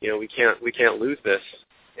 We can't lose this.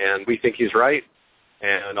 And we think he's right.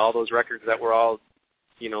 And all those records that we're all,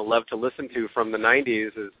 love to listen to from the 90s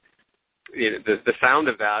is, the sound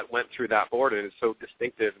of that went through that board, and it's so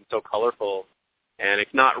distinctive and so colorful, and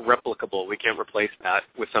it's not replicable. We can't replace that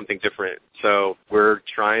with something different. So we're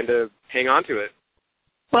trying to hang on to it.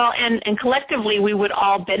 Well, and collectively we would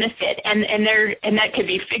all benefit, and that could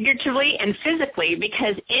be figuratively and physically,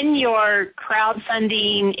 because in your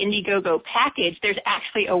crowdfunding Indiegogo package, there's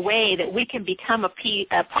actually a way that we can become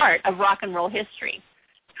a part of rock and roll history.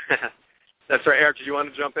 That's right. Eric, did you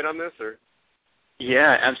want to jump in on this, or?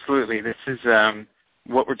 Yeah, absolutely. This is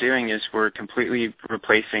what we're doing is we're completely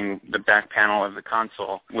replacing the back panel of the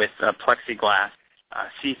console with a plexiglass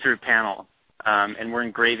see-through panel, and we're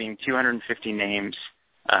engraving 250 names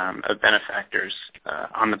of benefactors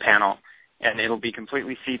on the panel, and it'll be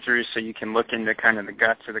completely see-through, so you can look into kind of the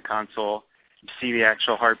guts of the console, see the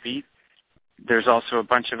actual heartbeat. There's also a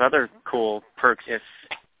bunch of other cool perks. If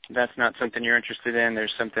that's not something you're interested in,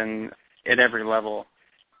 there's something at every level.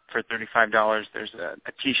 For $35, there's a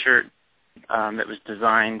T-shirt that was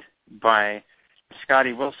designed by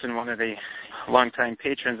Scotty Wilson, one of the longtime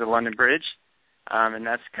patrons of London Bridge, and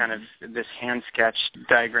that's kind of this hand-sketched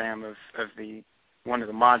diagram of one of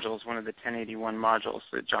the modules, one of the 1081 modules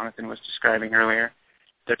that Jonathan was describing earlier.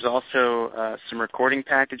 There's also some recording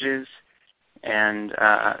packages and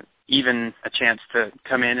even a chance to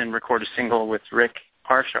come in and record a single with Rick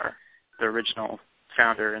Parshar, the original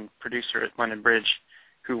founder and producer at London Bridge,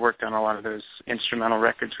 who worked on a lot of those instrumental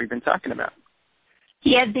records we've been talking about.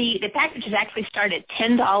 Yeah, the packages actually start at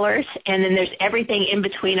 $10, and then there's everything in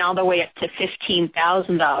between all the way up to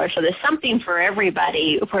 $15,000. So there's something for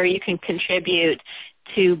everybody where you can contribute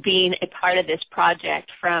to being a part of this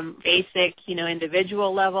project, from basic,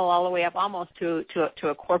 individual level all the way up almost to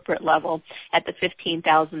a corporate level at the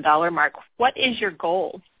 $15,000 mark. What is your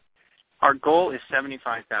goal? Our goal is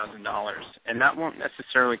 $75,000, and that won't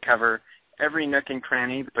necessarily cover every nook and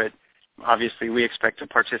cranny, but obviously we expect to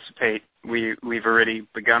participate. We've already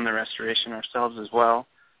begun the restoration ourselves as well,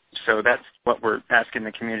 so that's what we're asking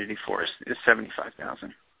the community for is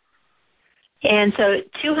 $75,000. And so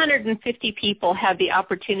 250 people have the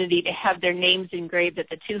opportunity to have their names engraved at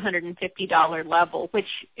the $250 level, which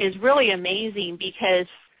is really amazing because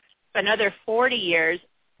for another 40 years,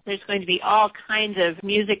 there's going to be all kinds of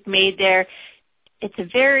music made there. It's a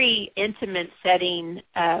very intimate setting,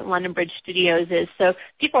 London Bridge Studios is. So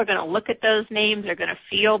people are going to look at those names. They're going to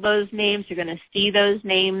feel those names. They're going to see those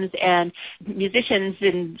names. And musicians,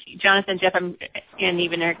 and Jonathan, Jeff, and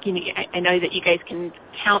even Eric, I know that you guys can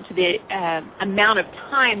count the amount of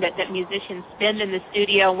time that musicians spend in the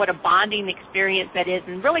studio and what a bonding experience that is,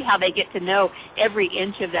 and really how they get to know every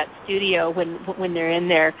inch of that studio when they're in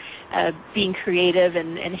there being creative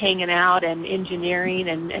and hanging out and engineering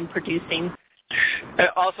and producing.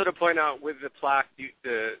 Also to point out, with the plaque,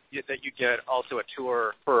 that you get also a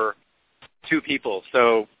tour for 2 people.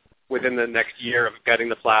 So within the next year of getting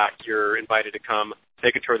the plaque, you're invited to come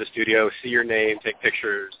take a tour of the studio, see your name, take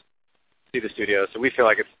pictures, see the studio. So we feel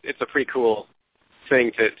like it's a pretty cool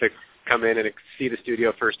thing to come in and see the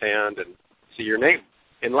studio firsthand and see your name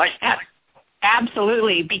in light.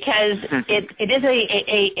 Absolutely, because it is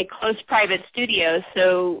a close private studio,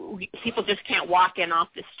 so people just can't walk in off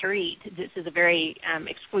the street. This is a very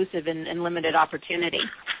exclusive and limited opportunity.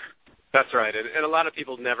 That's right, and a lot of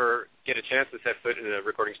people never get a chance to set foot in a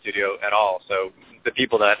recording studio at all, so the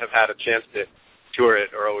people that have had a chance to tour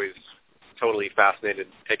it are always totally fascinated,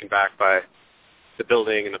 taken back by the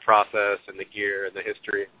building and the process and the gear and the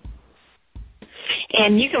history.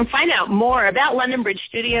 And you can find out more about London Bridge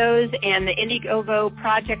Studios and the Indiegogo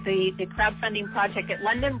project, the crowdfunding project, at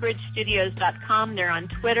londonbridgestudios.com. They're on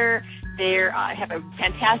Twitter. They have a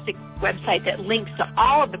fantastic website that links to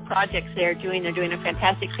all of the projects they're doing. They're doing a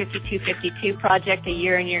fantastic 5252 project, A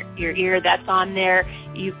Year in Your Ear. That's on there.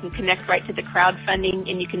 You can connect right to the crowdfunding,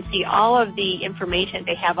 and you can see all of the information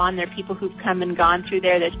they have on there, people who've come and gone through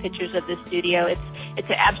there. There's pictures of the studio. It's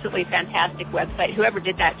an absolutely fantastic website. Whoever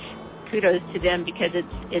did that, kudos to them, because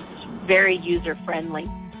it's very user-friendly.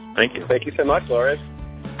 Thank you. Thank you so much, Laura.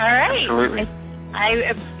 All right. Absolutely.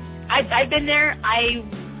 I've been there. I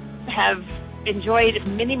have enjoyed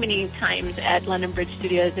many, many times at London Bridge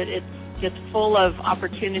Studios. It's just full of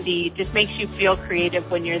opportunity. It just makes you feel creative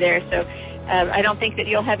when you're there. So I don't think that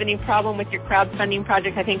you'll have any problem with your crowdfunding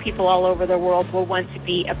project. I think people all over the world will want to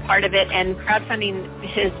be a part of it, and crowdfunding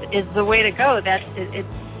is the way to go.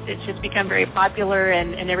 It's just become very popular,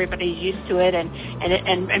 and everybody's used to it, and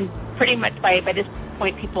pretty much by this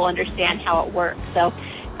point people understand how it works. So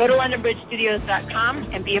go to LondonBridgeStudios.com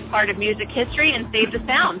and be a part of music history and save the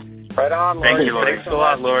sound. Right on, Lori. Thank you, Lori. Thanks a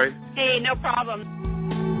lot, Lori. Hey, no problem.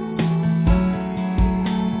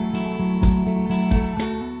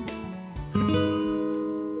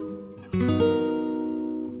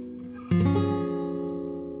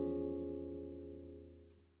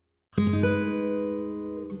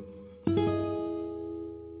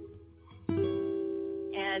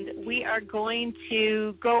 We are going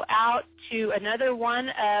to go out to another one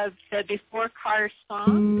of the Before Cars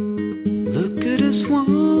songs. Look at us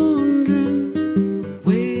wandering,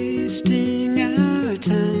 wasting our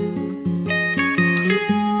time,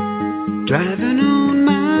 driving on,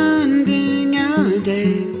 minding our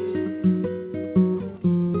days.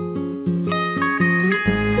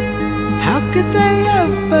 How could they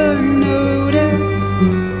ever notice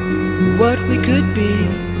what we could be?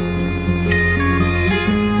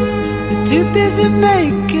 Too busy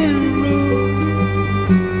making room,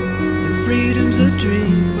 and freedom's a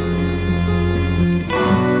dream,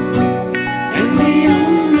 and we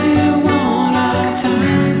only want our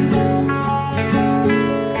time.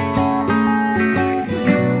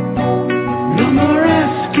 No more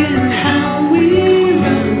asking how we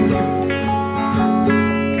run,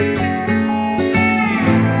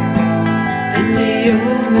 and the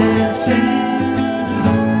old man said,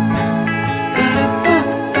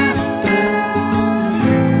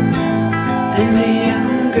 and the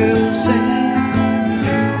young girl sang,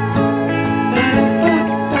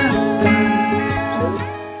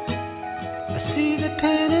 I see the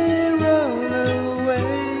penny roll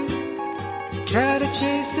away, try to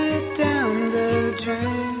chase it down the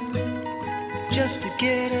drain, just to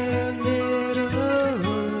get a little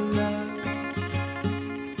love.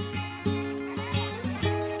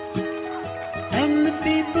 And the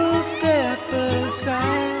people step aside,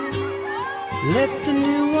 Let the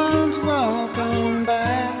new ones walk on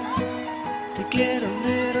by to get a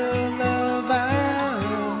little love out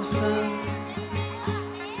of sun.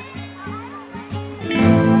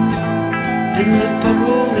 And the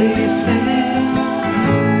police sing,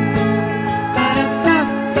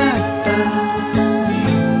 ba-da-ba-ba-ba.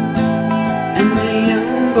 And the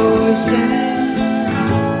young boys sing,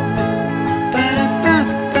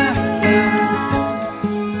 ba-da-ba-ba-ba.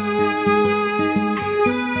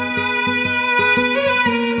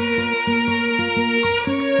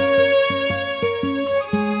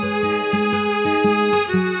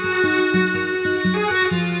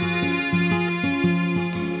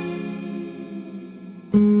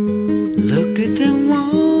 Look at them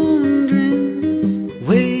wandering,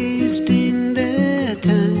 wasting their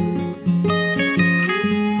time,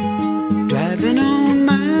 driving on,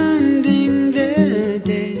 minding their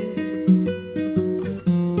day.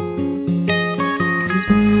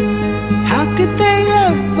 How could they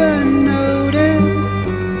ever notice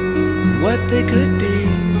what they could be?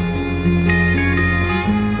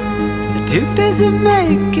 They're too busy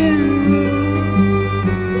making rules,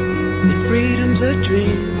 and freedom's a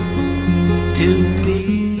dream to be.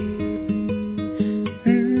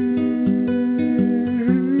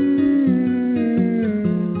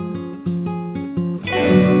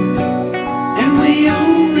 And we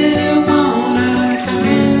only want our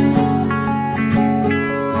time.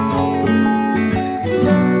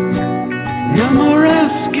 No more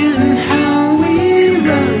asking how we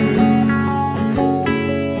run.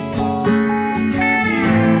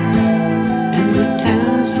 And the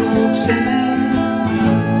townsfolk sing,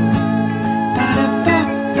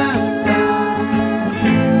 ba-da-ba-ba-ba.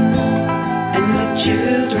 And the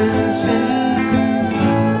children sing,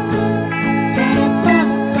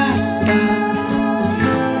 ba-da-ba-ba-ba.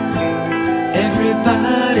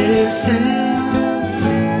 Everybody sing,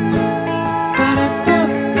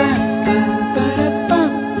 ba-da-ba-ba-ba,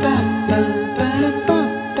 ba-da-ba-ba-ba, ba-da-ba-ba-ba.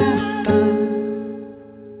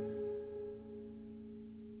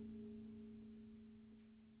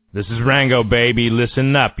 This is Rango, baby.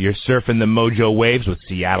 Listen up. You're surfing the mojo waves with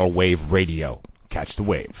Seattle Wave Radio. Catch the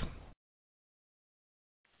wave.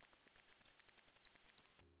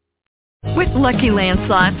 With Lucky Land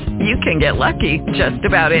Slots, you can get lucky just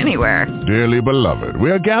about anywhere. Dearly beloved,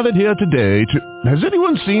 we are gathered here today to... Has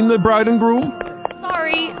anyone seen the bride and groom?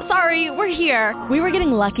 Sorry, we're here. We were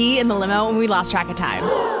getting lucky in the limo and we lost track of time.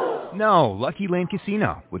 No, Lucky Land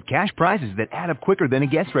Casino, with cash prizes that add up quicker than a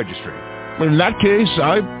guest registry. In that case,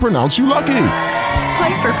 I pronounce you lucky.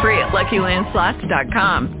 Play for free at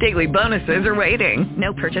LuckyLandSlots.com. Daily bonuses are waiting.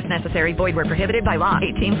 No purchase necessary. Void where prohibited by law.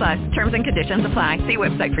 18+. Terms and conditions apply. See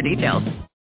website for details.